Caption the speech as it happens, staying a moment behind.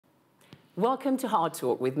Welcome to Hard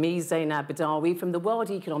Talk with me, Zeinab Badawi, from the World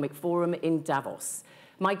Economic Forum in Davos.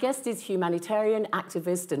 My guest is humanitarian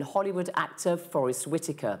activist and Hollywood actor Forest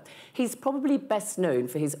Whitaker. He's probably best known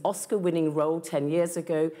for his Oscar-winning role 10 years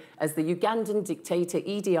ago as the Ugandan dictator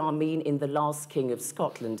Idi Amin in The Last King of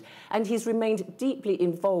Scotland. And he's remained deeply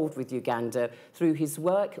involved with Uganda through his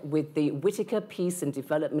work with the Whitaker Peace and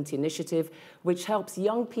Development Initiative, which helps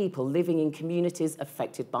young people living in communities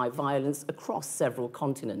affected by violence across several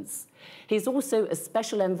continents. He's also a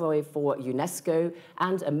special envoy for UNESCO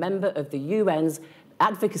and a member of the UN's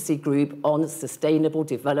advocacy group on sustainable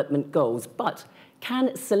development goals. But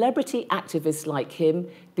can celebrity activists like him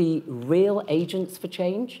be real agents for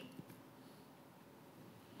change?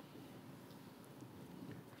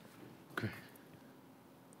 Okay.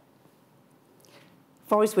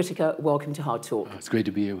 Forest Whitaker, welcome to Hard Talk. It's great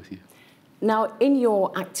to be here with you. Now, in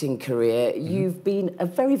your acting career, you've been a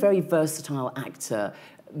very, very versatile actor.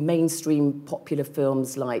 Mainstream popular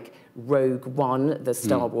films like Rogue One, the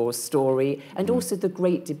Star Wars story, and also The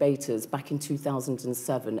Great Debaters back in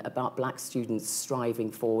 2007 about black students striving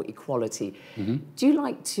for equality. Do you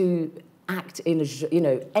like to act in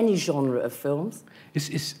any genre of films?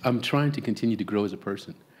 I'm trying to continue to grow as a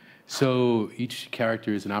person. So each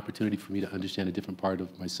character is an opportunity for me to understand a different part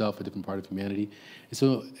of myself, a different part of humanity. And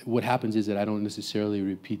so what happens is that I don't necessarily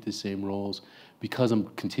repeat the same roles because I'm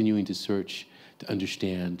continuing to search to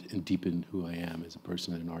understand and deepen who I am as a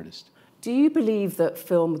person and an artist. Do you believe that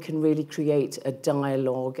film can really create a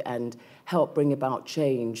dialogue and help bring about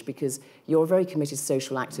change? Because you're a very committed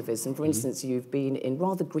social activist, and for instance, you've been in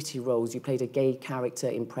rather gritty roles. You played a gay character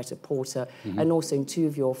in Pret-a-Porter, and also in two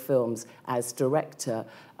of your films as director,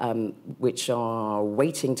 which are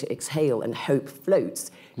Waiting to Exhale and Hope Floats.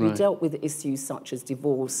 You dealt with issues such as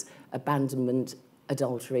divorce, abandonment,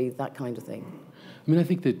 adultery, that kind of thing. I mean, I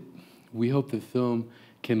think that we hope the film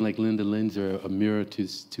can, like, lend a lens or a mirror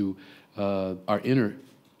to our inner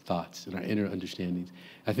thoughts and our inner understandings.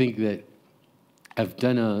 I think that I've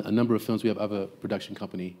done a number of films. We have a production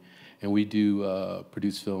company, and we do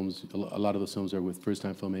produce films. A lot of those films are with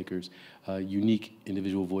first-time filmmakers, unique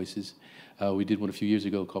individual voices. We did one a few years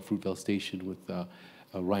ago called Fruitvale Station with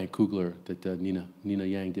Ryan Coogler that Nina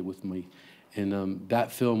Yang did with me. And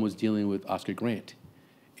that film was dealing with Oscar Grant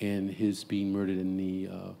and his being murdered in the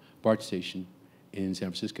BART station in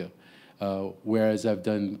San Francisco. Whereas I've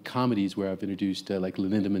done comedies where I've introduced, like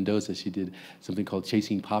Linda Mendoza, she did something called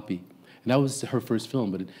Chasing Poppy. And that was her first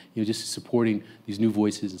film, but just supporting these new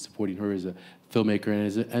voices and supporting her as a filmmaker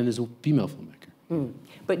and as a female filmmaker.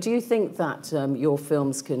 But do you think that your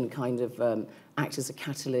films can kind of act as a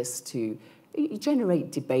catalyst to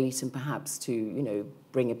generate debate and perhaps to,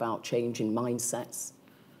 bring about change in mindsets?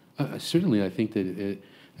 Certainly, I think that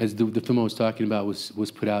as the film I was talking about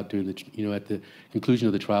was put out during the, at the conclusion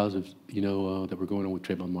of the trials of, that were going on with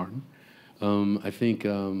Trayvon Martin. I think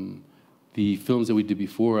the films that we did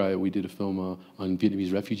before, we did a film on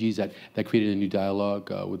Vietnamese refugees that created a new dialogue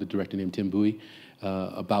with a director named Tim Bui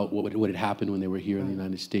about what had happened when they were here in the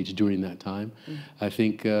United States during that time. I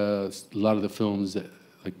think a lot of the films,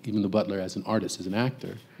 like even The Butler as an artist, as an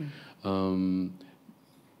actor,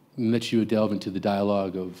 lets you delve into the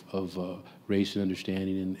dialogue of race and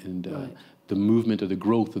understanding and the movement or the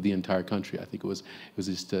growth of the entire country. I think it was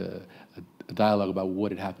just a dialogue about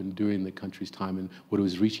what had happened during the country's time and what it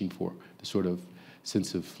was reaching for, the sort of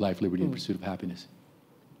sense of life, liberty, and pursuit of happiness.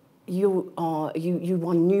 You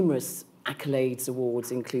won numerous accolades,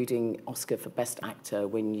 awards, including Oscar for Best Actor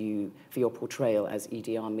for your portrayal as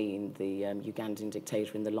Idi Amin, the Ugandan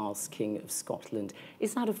dictator in The Last King of Scotland.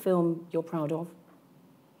 Is that a film you're proud of?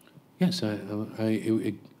 Yes,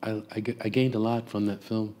 I gained a lot from that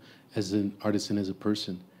film as an artist and as a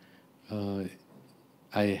person.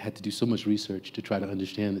 I had to do so much research to try to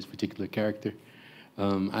understand this particular character.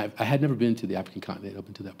 I had never been to the African continent up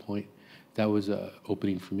until that point. That was an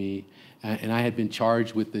opening for me. And I had been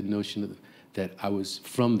charged with the notion that I was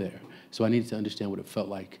from there. So I needed to understand what it felt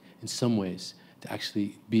like in some ways to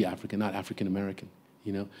actually be African, not African American.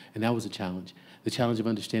 And that was a challenge. The challenge of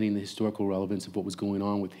understanding the historical relevance of what was going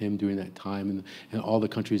on with him during that time and all the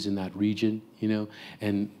countries in that region,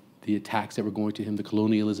 and the attacks that were going to him, the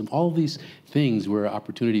colonialism, all these things were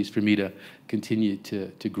opportunities for me to continue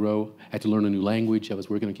to grow. I had to learn a new language. I was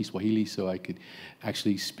working on Kiswahili, so I could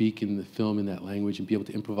actually speak in the film in that language and be able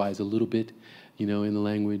to improvise a little bit, in the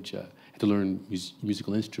language. I had to learn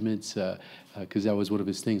musical instruments, because that was one of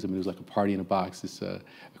his things. I mean, it was like a party in a box, this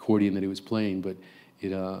accordion that he was playing, but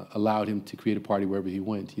it allowed him to create a party wherever he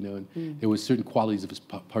went, you know, and there was certain qualities of his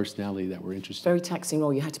personality that were interesting. Very taxing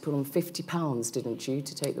role. You had to put on 50 pounds, didn't you,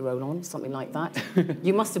 to take the role on, something like that?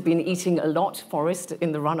 You must have been eating a lot, Forrest,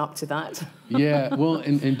 in the run-up to that. Yeah, well,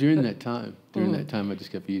 and during that time, I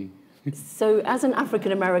just kept eating. So as an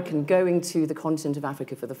African-American going to the continent of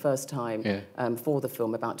Africa for the first time for the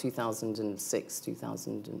film, about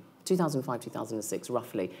 2005, 2006,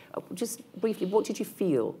 roughly, just briefly, what did you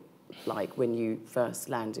feel like when you first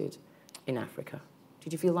landed in Africa?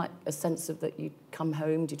 Did you feel like a sense of that you'd come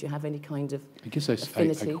home? Did you have any kind of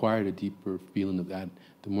affinity? I acquired a deeper feeling of that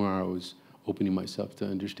the more I was opening myself to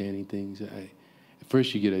understanding things. At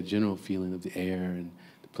first you get a general feeling of the air and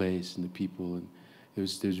the place and the people, and it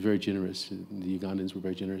was very generous. The Ugandans were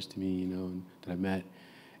very generous to me, you know, and that I met.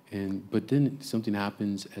 But then something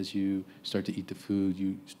happens as you start to eat the food.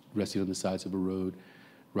 You resting on the sides of a road,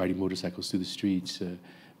 riding motorcycles through the streets.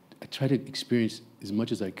 I tried to experience as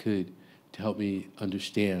much as I could to help me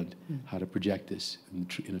understand how to project this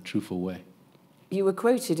in a truthful way. You were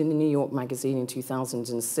quoted in the New York Magazine in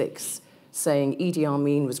 2006 saying Idi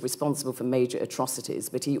Amin was responsible for major atrocities,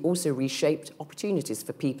 but he also reshaped opportunities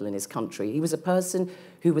for people in his country. He was a person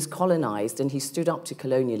who was colonized and he stood up to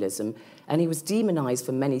colonialism, and he was demonized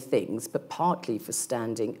for many things, but partly for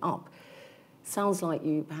standing up. Sounds like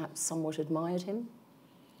you perhaps somewhat admired him?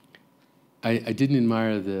 I didn't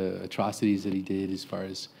admire the atrocities that he did as far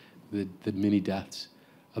as the many deaths.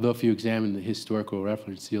 Although if you examine the historical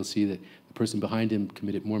reference, you'll see that the person behind him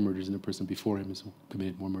committed more murders than the person before him has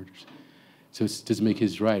committed more murders. So it doesn't make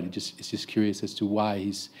his right. It's just curious as to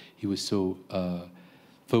why he was so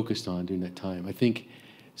focused on during that time. I think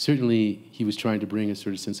certainly he was trying to bring a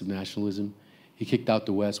sort of sense of nationalism. He kicked out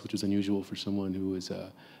the West, which was unusual for someone who was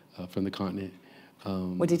from the continent.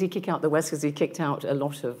 Well, did he kick out the West? Because he kicked out a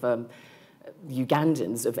lot of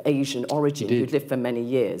Ugandans of Asian origin who'd lived for many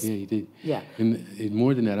years. Yeah, he did. Yeah. And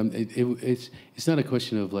more than that, it's not a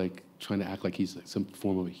question of like trying to act like he's like some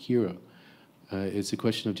form of a hero. It's a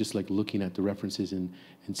question of just like looking at the references and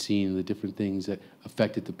seeing the different things that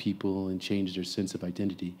affected the people and changed their sense of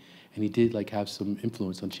identity. And he did like have some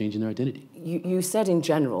influence on changing their identity. You said in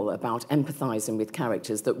general about empathizing with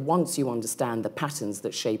characters that once you understand the patterns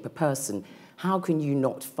that shape a person, how can you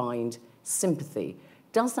not find sympathy?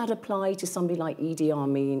 Does that apply to somebody like Idi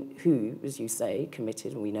Amin, who, as you say,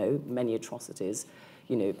 committed, and we know, many atrocities,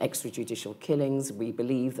 you know, extrajudicial killings? We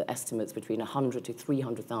believe that estimates between 100 to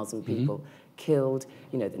 300,000 people killed,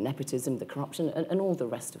 you know, the nepotism, the corruption, and all the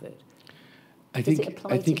rest of it. I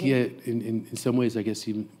think yeah, in some ways, I guess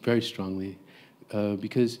even very strongly,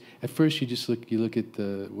 because at first you look at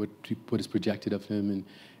what is projected of him,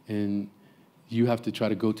 and you have to try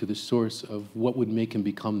to go to the source of what would make him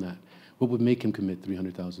become that. What would make him commit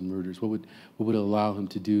 300,000 murders? What would allow him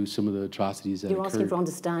to do some of the atrocities that occurred? You're asking for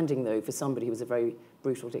understanding, though, for somebody who was a very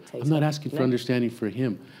brutal dictator. I'm not asking for understanding for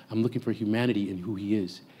him. I'm looking for humanity in who he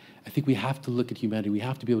is. I think we have to look at humanity. We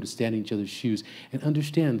have to be able to stand in each other's shoes and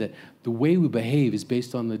understand that the way we behave is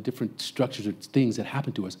based on the different structures or things that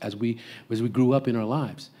happen to us as we grew up in our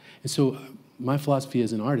lives. And so my philosophy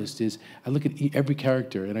as an artist is I look at every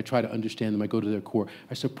character and I try to understand them. I go to their core.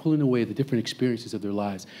 I start pulling away the different experiences of their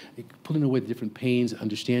lives, pulling away the different pains,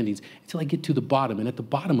 understandings, until I get to the bottom. And at the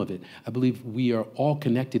bottom of it, I believe we are all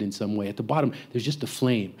connected in some way. At the bottom, there's just a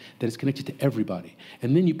flame that is connected to everybody.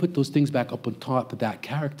 And then you put those things back up on top of that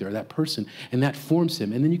character, that person, and that forms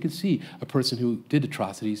him. And then you can see a person who did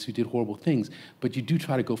atrocities, who did horrible things, but you do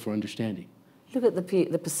try to go for understanding. Look at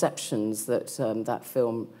the perceptions that that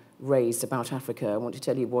film raised about Africa. I want to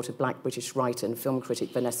tell you what a black British writer and film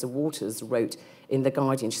critic, Vanessa Waters, wrote in The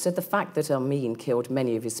Guardian. She said the fact that Amin killed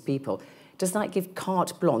many of his people, does that give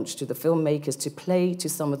carte blanche to the filmmakers to play to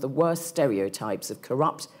some of the worst stereotypes of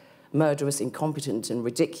corrupt, murderous, incompetent and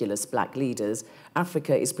ridiculous black leaders?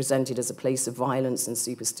 Africa is presented as a place of violence and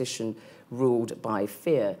superstition ruled by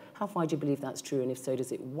fear. How far do you believe that's true, and if so,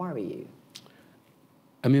 does it worry you?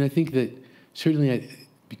 I mean, I think that certainly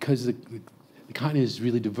because the continent is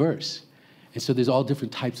really diverse. And so there's all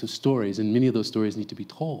different types of stories, and many of those stories need to be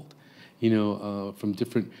told, you know, from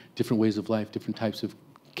different ways of life, different types of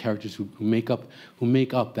characters who make up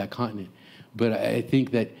that continent. But I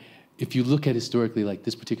think that if you look at historically, like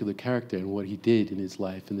this particular character and what he did in his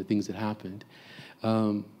life and the things that happened,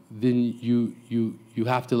 then you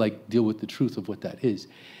have to like deal with the truth of what that is.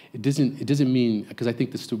 It doesn't mean, because I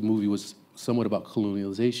think this movie was somewhat about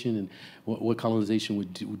colonialization and what colonization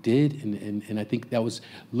did, and I think that was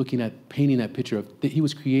painting that picture of that he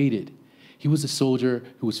was created. He was a soldier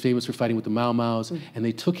who was famous for fighting with the Mau Maus, and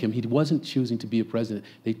they took him. He wasn't choosing to be a president.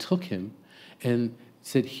 They took him, and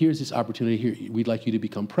said, here's this opportunity here, we'd like you to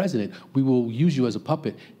become president. We will use you as a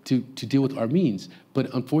puppet to deal with our means.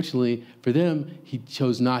 But unfortunately for them, he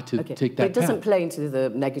chose not to take that But it doesn't path. play into the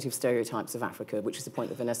negative stereotypes of Africa, which is the point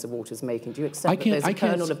that Vanessa Waters making. Do you accept that there's a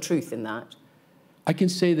kernel of truth in that? I can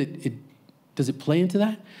say that does it play into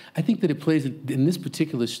that? I think that it plays in this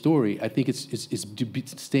particular story. I think it's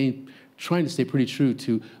trying to stay pretty true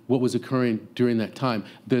to what was occurring during that time.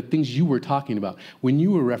 The things you were talking about. When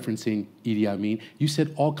you were referencing Idi Amin, you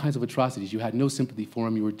said all kinds of atrocities. You had no sympathy for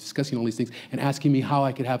him. You were discussing all these things and asking me how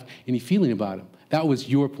I could have any feeling about him. That was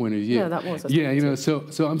your point of view. Yeah, that was. Yeah, you know. So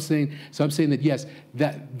I'm saying that yes,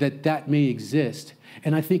 that may exist,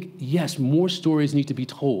 and I think yes, more stories need to be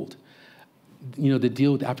told. You know, that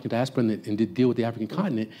deal with the African diaspora and that deal with the African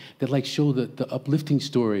continent, that like show the uplifting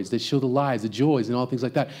stories, that show the lives, the joys, and all things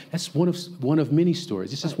like that. That's one of many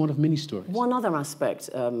stories. It's just one of many stories. One other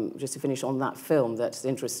aspect, just to finish on that film, that's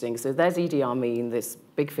interesting. So there's Idi Amin, this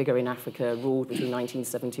big figure in Africa, ruled between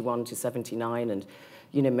 1971 to 79, and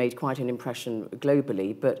made quite an impression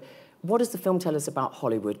globally. But what does the film tell us about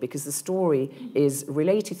Hollywood? Because the story is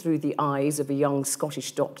related through the eyes of a young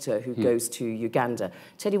Scottish doctor who goes to Uganda.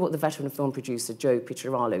 Tell you what the veteran film producer Joe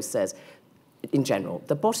Picciarello says in general.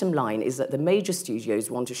 The bottom line is that the major studios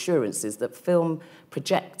want assurances that film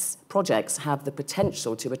projects have the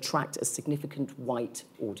potential to attract a significant white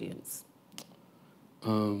audience.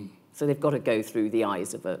 So they've got to go through the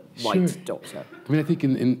eyes of a white doctor. I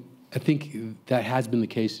mean, I think that has been the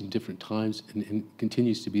case in different times and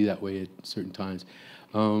continues to be that way at certain times.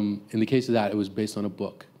 In the case of that, it was based on a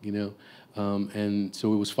book, and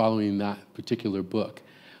so it was following that particular book.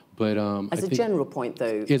 But as a general point,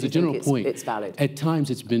 though, as a general point, it's valid. At times,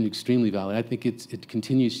 it's been extremely valid. I think it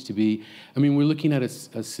continues to be. I mean, we're looking at a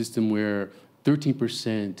system where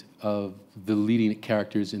 13% of the leading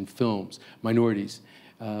characters in films, minorities,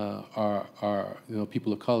 are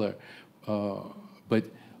people of color, but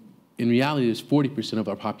in reality, there's 40% of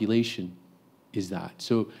our population is that.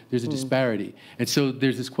 So there's a disparity. And so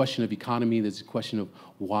there's this question of economy, there's a question of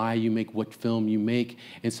why you make what film you make.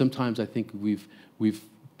 And sometimes I think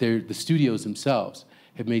the studios themselves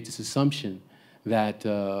have made this assumption that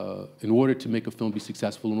in order to make a film be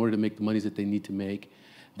successful, in order to make the monies that they need to make,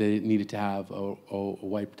 they needed to have a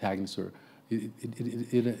white protagonist or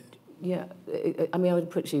Yeah, I mean, I would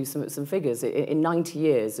put you some figures. In 90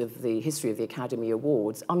 years of the history of the Academy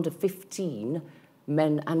Awards, under 15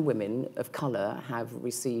 men and women of colour have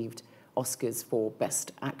received Oscars for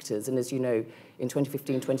Best Actors. And as you know, in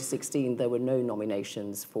 2015, 2016, there were no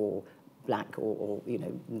nominations for black or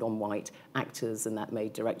non-white actors, and that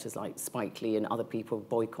made directors like Spike Lee and other people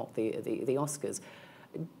boycott the Oscars.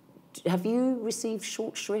 Have you received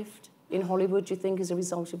short shrift in Hollywood, do you think, as a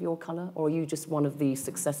result of your colour? Or are you just one of the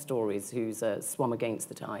success stories who's swum against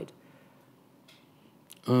the tide?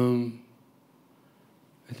 I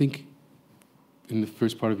think in the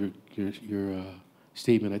first part of your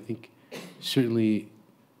statement, I think certainly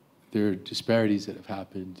there are disparities that have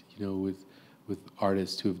happened, with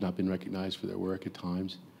artists who have not been recognized for their work at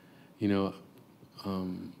times, and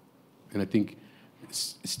I think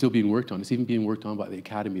it's still being worked on. It's even being worked on by the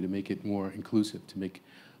Academy to make it more inclusive, to make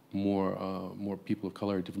more people of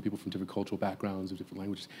color, different people from different cultural backgrounds, of different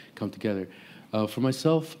languages come together. For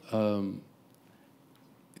myself,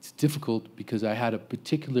 it's difficult because I had a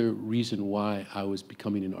particular reason why I was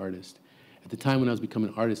becoming an artist. At the time when I was becoming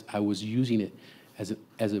an artist, I was using it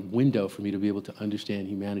as a window for me to be able to understand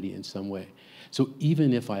humanity in some way. So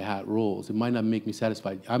even if I had roles, it might not make me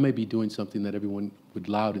satisfied. I might be doing something that everyone would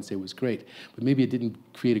laud and say was great, but maybe it didn't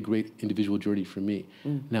create a great individual journey for me.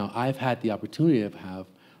 Now, I've had the opportunity to have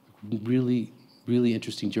really, really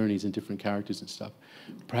interesting journeys and different characters and stuff.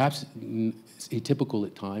 Perhaps atypical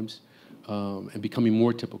at times, and becoming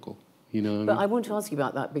more typical. But I want to ask you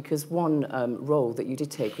about that because one role that you did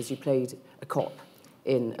take was you played a cop,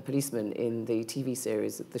 a policeman in the TV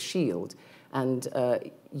series The Shield. And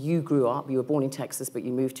you grew up, you were born in Texas, but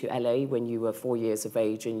you moved to LA when you were 4 years of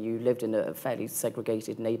age, and you lived in a fairly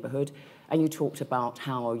segregated neighborhood. And you talked about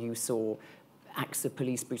how you saw acts of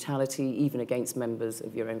police brutality, even against members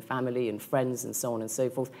of your own family and friends and so on and so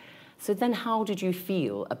forth. So then how did you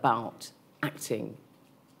feel about acting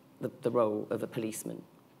the role of a policeman?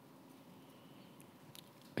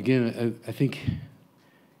 Again, I think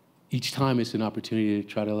each time it's an opportunity to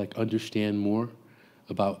try to understand more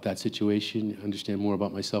about that situation, understand more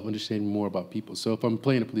about myself, understand more about people. So if I'm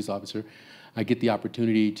playing a police officer, I get the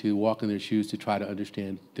opportunity to walk in their shoes to try to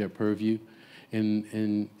understand their purview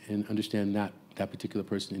and understand that particular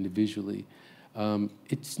person individually.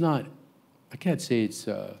 It's not, I can't say it's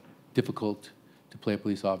difficult to play a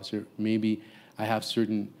police officer. Maybe I have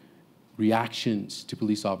certain reactions to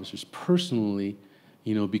police officers personally,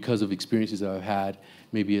 you know, because of experiences that I've had,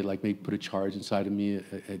 maybe it like may put a charge inside of me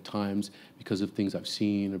at times because of things I've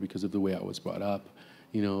seen or because of the way I was brought up,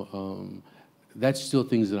 you know, that's still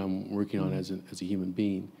things that I'm working on as a human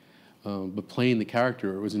being. But playing the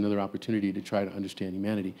character was another opportunity to try to understand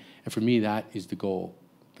humanity. And for me, that is the goal.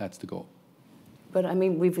 That's the goal. But I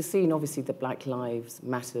mean, we've seen obviously the Black Lives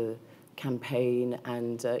Matter campaign,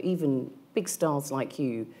 and even big stars like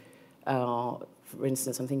you. For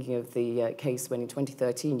instance, I'm thinking of the case when in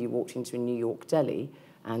 2013 you walked into a New York deli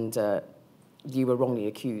and you were wrongly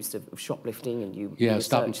accused of shoplifting, and you were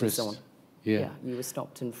stopped and frisked. So on. Yeah, you were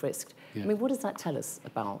stopped and frisked. Yeah. I mean, what does that tell us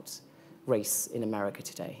about race in America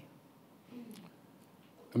today?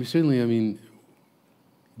 I mean, certainly, I mean,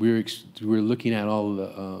 we're looking at all of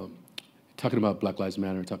the, talking about Black Lives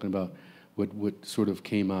Matter, talking about what sort of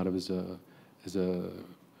came out of as a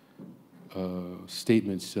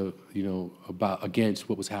statements, you know, against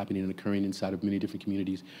what was happening and occurring inside of many different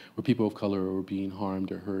communities where people of color were being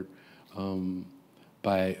harmed or hurt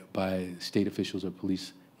by state officials or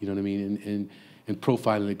police. You know what I mean? And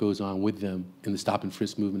profiling that goes on with them in the stop and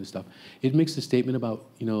frisk movement and stuff. It makes a statement about,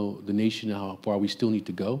 you know, the nation and how far we still need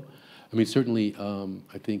to go. I mean, certainly,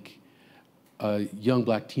 I think a young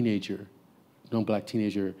black teenager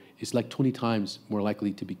is like 20 times more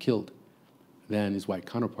likely to be killed than his white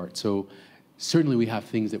counterpart. So certainly we have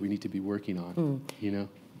things that we need to be working on, you know?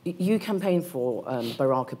 You campaigned for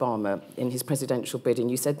Barack Obama in his presidential bid, and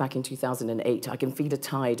you said back in 2008, I can feel a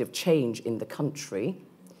tide of change in the country.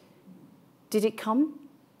 Did it come?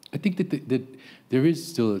 I think that there is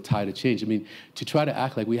still a tide of change. I mean, to try to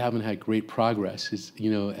act like we haven't had great progress, is,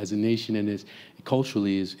 you know, as a nation and as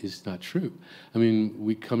culturally is not true. I mean,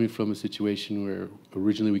 we coming from a situation where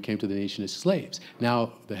originally we came to the nation as slaves.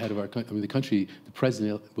 Now the head of our country, I mean, the country, the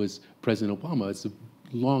president was President Obama. It's a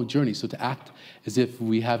long journey. So to act as if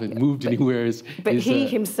we haven't moved anywhere is. But he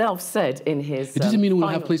himself said in his. It doesn't mean we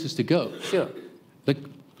don't have places to go. Sure. Like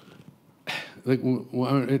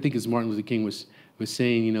I think as Martin Luther King was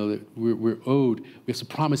saying, you know, that we're owed, we have a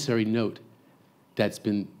promissory note that's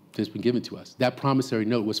been given to us. That promissory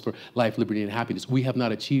note was for life, liberty, and happiness. We have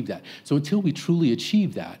not achieved that. So until we truly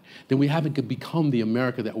achieve that, then we haven't become the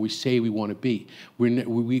America that we say we want to be.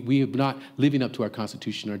 We are not living up to our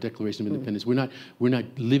Constitution, our Declaration of Independence. We're not living in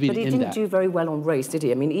that. But he didn't do very well on race, did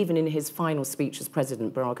he? I mean, even in his final speech as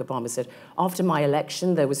president, Barack Obama said, after my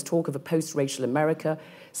election, there was talk of a post-racial America.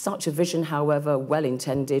 Such a vision, however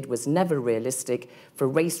well-intended, was never realistic, for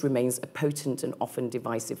race remains a potent and often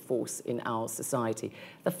divisive force in our society.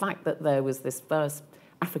 The fact that there was this first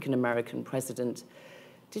African-American president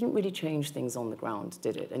didn't really change things on the ground,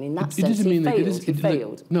 did it? And in that sense, he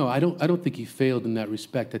failed. No, I don't think he failed in that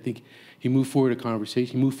respect. I think he moved forward a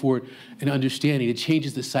conversation, he moved forward an understanding. It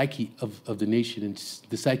changes the psyche of the nation and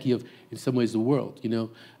the psyche of, in some ways, the world. You know,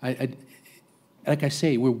 like I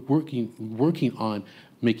say, we're working on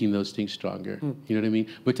making those things stronger. You know what I mean?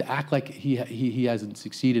 But to act like he hasn't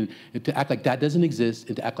succeeded, and to act like that doesn't exist,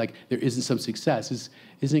 and to act like there isn't some success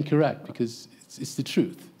is incorrect, because it's the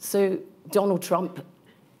truth. So Donald Trump,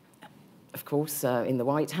 of course, in the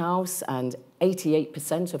White House, and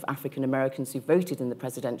 88% of African Americans who voted in the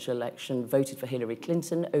presidential election voted for Hillary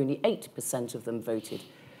Clinton. Only 8% of them voted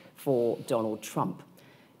for Donald Trump.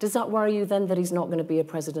 Does that worry you then that he's not going to be a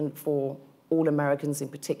president for all Americans, in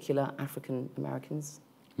particular African Americans?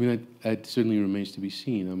 I mean, that certainly remains to be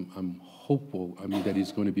seen. I'm hopeful, I mean, that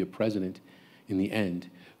he's going to be a president in the end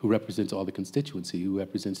who represents all the constituency, who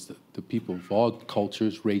represents the people of all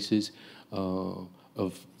cultures, races,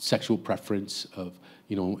 of sexual preference, of,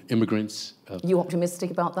 you know, immigrants. You optimistic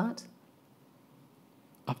about that?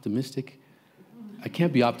 Optimistic? I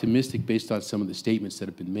can't be optimistic based on some of the statements that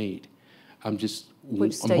have been made.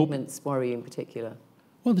 Which statements worry you in particular?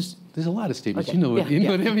 Well, there's a lot of statements. Okay. You know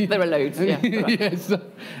what I mean? There are loads. Yeah. Right. Yeah,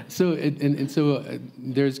 so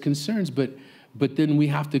there's concerns, but then we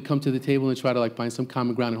have to come to the table and try to find some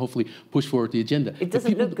common ground and hopefully push forward the agenda. It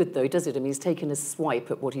doesn't look good though, does it? I mean, he's taken a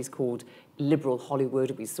swipe at what he's called liberal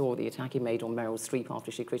Hollywood. We saw the attack he made on Meryl Streep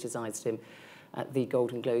after she criticised him at the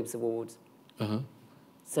Golden Globes Awards.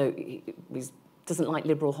 So he doesn't like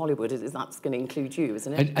liberal Hollywood. That's going to include you,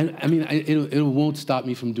 isn't it? I mean, it won't stop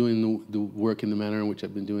me from doing the work in the manner in which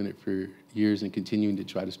I've been doing it for years and continuing to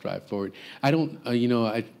try to strive forward. I don't,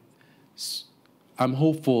 I'm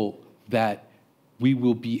hopeful that we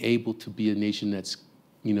will be able to be a nation that's,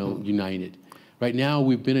 united. Right now,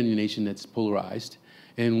 we've been in a nation that's polarized,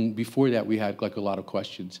 and before that, we had a lot of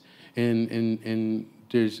questions. And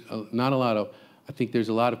there's not a lot of, I think there's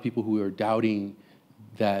a lot of people who are doubting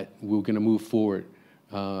that we're going to move forward,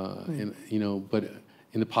 but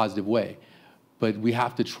in the positive way. But we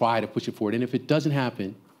have to try to push it forward. And if it doesn't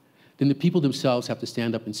happen, then the people themselves have to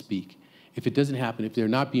stand up and speak. If it doesn't happen, if they're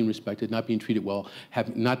not being respected, not being treated well,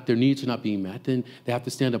 their needs are not being met, then they have to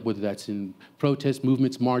stand up, whether that's in protests,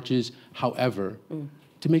 movements, marches, however,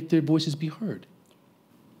 to make their voices be heard.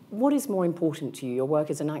 What is more important to you, your work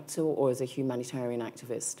as an actor or as a humanitarian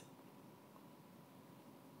activist?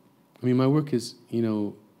 I mean, my work is,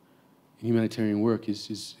 humanitarian work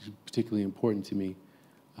is particularly important to me.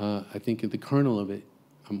 I think at the kernel of it,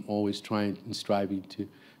 I'm always trying and striving to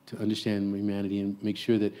understand humanity and make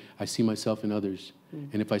sure that I see myself in others.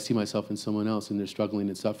 And if I see myself in someone else and they're struggling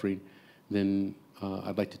and suffering, then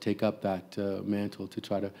I'd like to take up that mantle to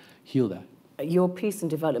try to heal that. Your Peace and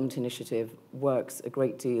Development Initiative works a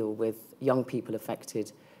great deal with young people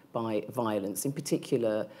affected by violence, in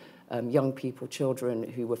particular young people, children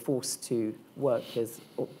who were forced to work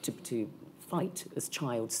to fight as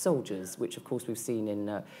child soldiers, which of course we've seen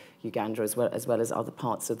in Uganda as well as other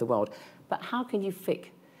parts of the world. But how can you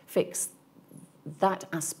fix that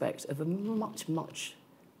aspect of a much, much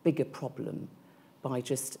bigger problem by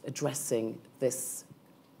just addressing this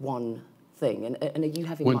one thing? And are you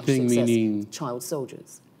having one much thing success meaning with child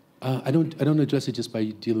soldiers? I don't address it just by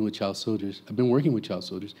dealing with child soldiers. I've been working with child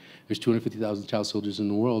soldiers. There's 250,000 child soldiers in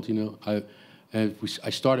the world. I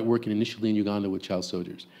started working initially in Uganda with child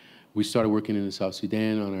soldiers. We started working in South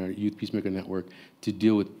Sudan on our Youth Peacemaker Network to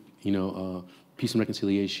deal with peace and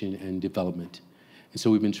reconciliation and development. And so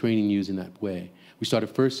we've been training youths in that way. We started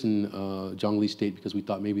first in Jonglei State because we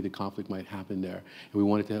thought maybe the conflict might happen there, and we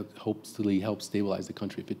wanted to hopefully help stabilize the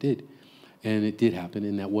country if it did. And it did happen,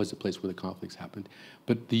 and that was the place where the conflicts happened.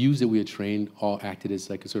 But the youths that we had trained all acted as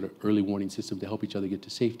like a sort of early warning system to help each other get to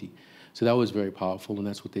safety. So that was very powerful, and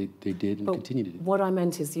that's what they did and continue to do. What I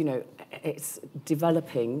meant is, it's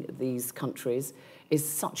developing these countries is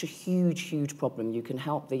such a huge, huge problem. You can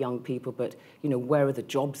help the young people, but, where are the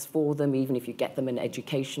jobs for them? Even if you get them an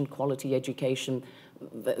education, quality education,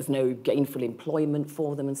 there's no gainful employment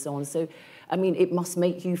for them and so on. So, I mean, it must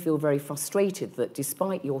make you feel very frustrated that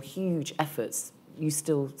despite your huge efforts, you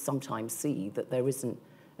still sometimes see that there isn't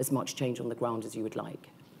as much change on the ground as you would like.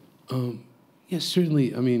 Yes,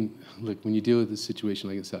 certainly. I mean, look, when you deal with a situation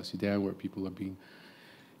like in South Sudan where people are being,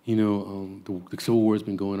 the civil war has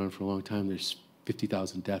been going on for a long time. There's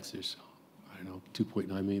 50,000 deaths. There's, 2.9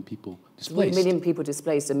 million people displaced. 1 million people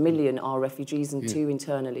displaced. 1 million are refugees and 2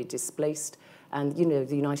 internally displaced. And,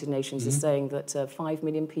 the United Nations is saying that 5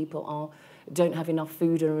 million people don't have enough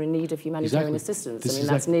food and are in need of humanitarian assistance. I mean,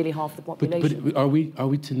 that's nearly half the population. But are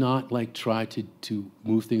we to not try to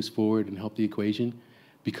move things forward and help the equation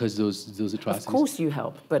because those atrocities? Of course you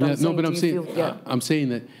help, but I'm saying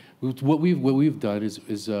that what we've done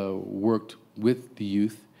is worked with the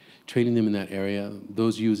youth, training them in that area.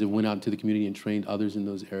 Those youths that went out into the community and trained others in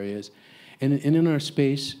those areas, and in our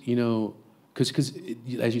space, because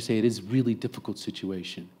as you say, it is a really difficult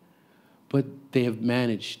situation. But they have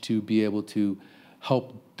managed to be able to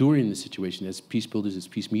help during the situation as peace builders, as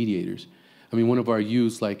peace mediators. I mean, one of our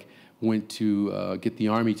youths went to get the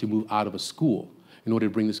army to move out of a school in order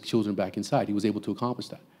to bring the children back inside. He was able to accomplish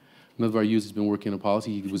that. Another of our youths has been working on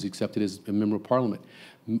policy. He was accepted as a member of parliament.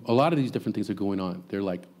 A lot of these different things are going on. They're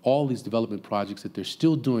like all these development projects that they're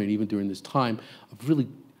still doing, even during this time of really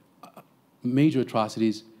major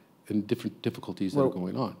atrocities and different difficulties that are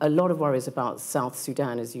going on. A lot of worries about South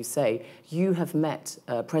Sudan, as you say. You have met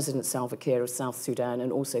President Salva Kiir of South Sudan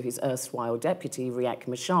and also his erstwhile deputy, Riek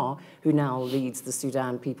Machar, who now leads the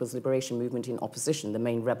Sudan People's Liberation Movement in opposition, the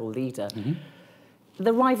main rebel leader.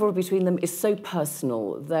 The rivalry between them is so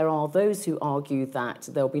personal. There are those who argue that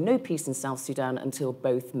there will be no peace in South Sudan until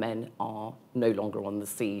both men are no longer on the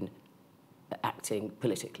scene acting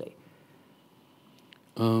politically.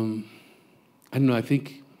 I don't know. I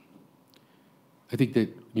think that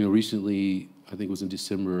recently, I think it was in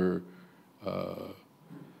December,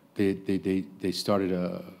 they started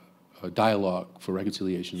a dialogue for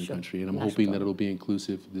reconciliation in the country, and I'm hoping that it'll be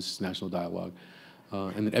inclusive. This national dialogue.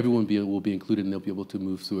 And that everyone will be included, and they'll be able to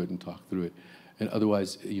move through it and talk through it. And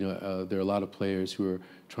otherwise, there are a lot of players who are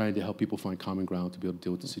trying to help people find common ground to be able to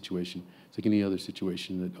deal with the situation. It's like any other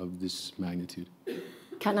situation of this magnitude.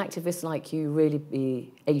 Can activists like you really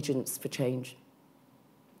be agents for change?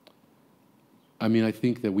 I mean, I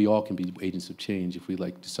think that we all can be agents of change if we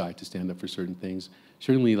decide to stand up for certain things.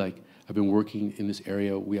 Certainly, I've been working in this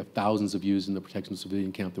area. We have thousands of youths in the protection of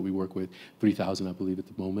civilian camp that we work with, 3,000, I believe, at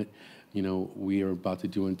the moment. We are about to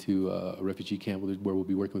do into a refugee camp where we'll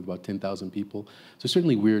be working with about 10,000 people. So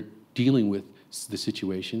certainly we're dealing with the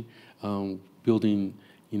situation, building,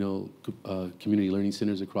 community learning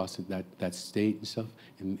centers across that state and stuff,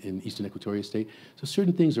 in Eastern Equatoria State. So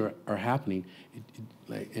certain things are happening,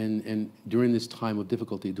 and during this time of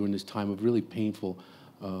difficulty, during this time of really painful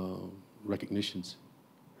recognitions.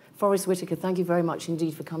 Forest Whitaker, thank you very much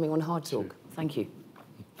indeed for coming on Hard Talk. Sure. Thank you.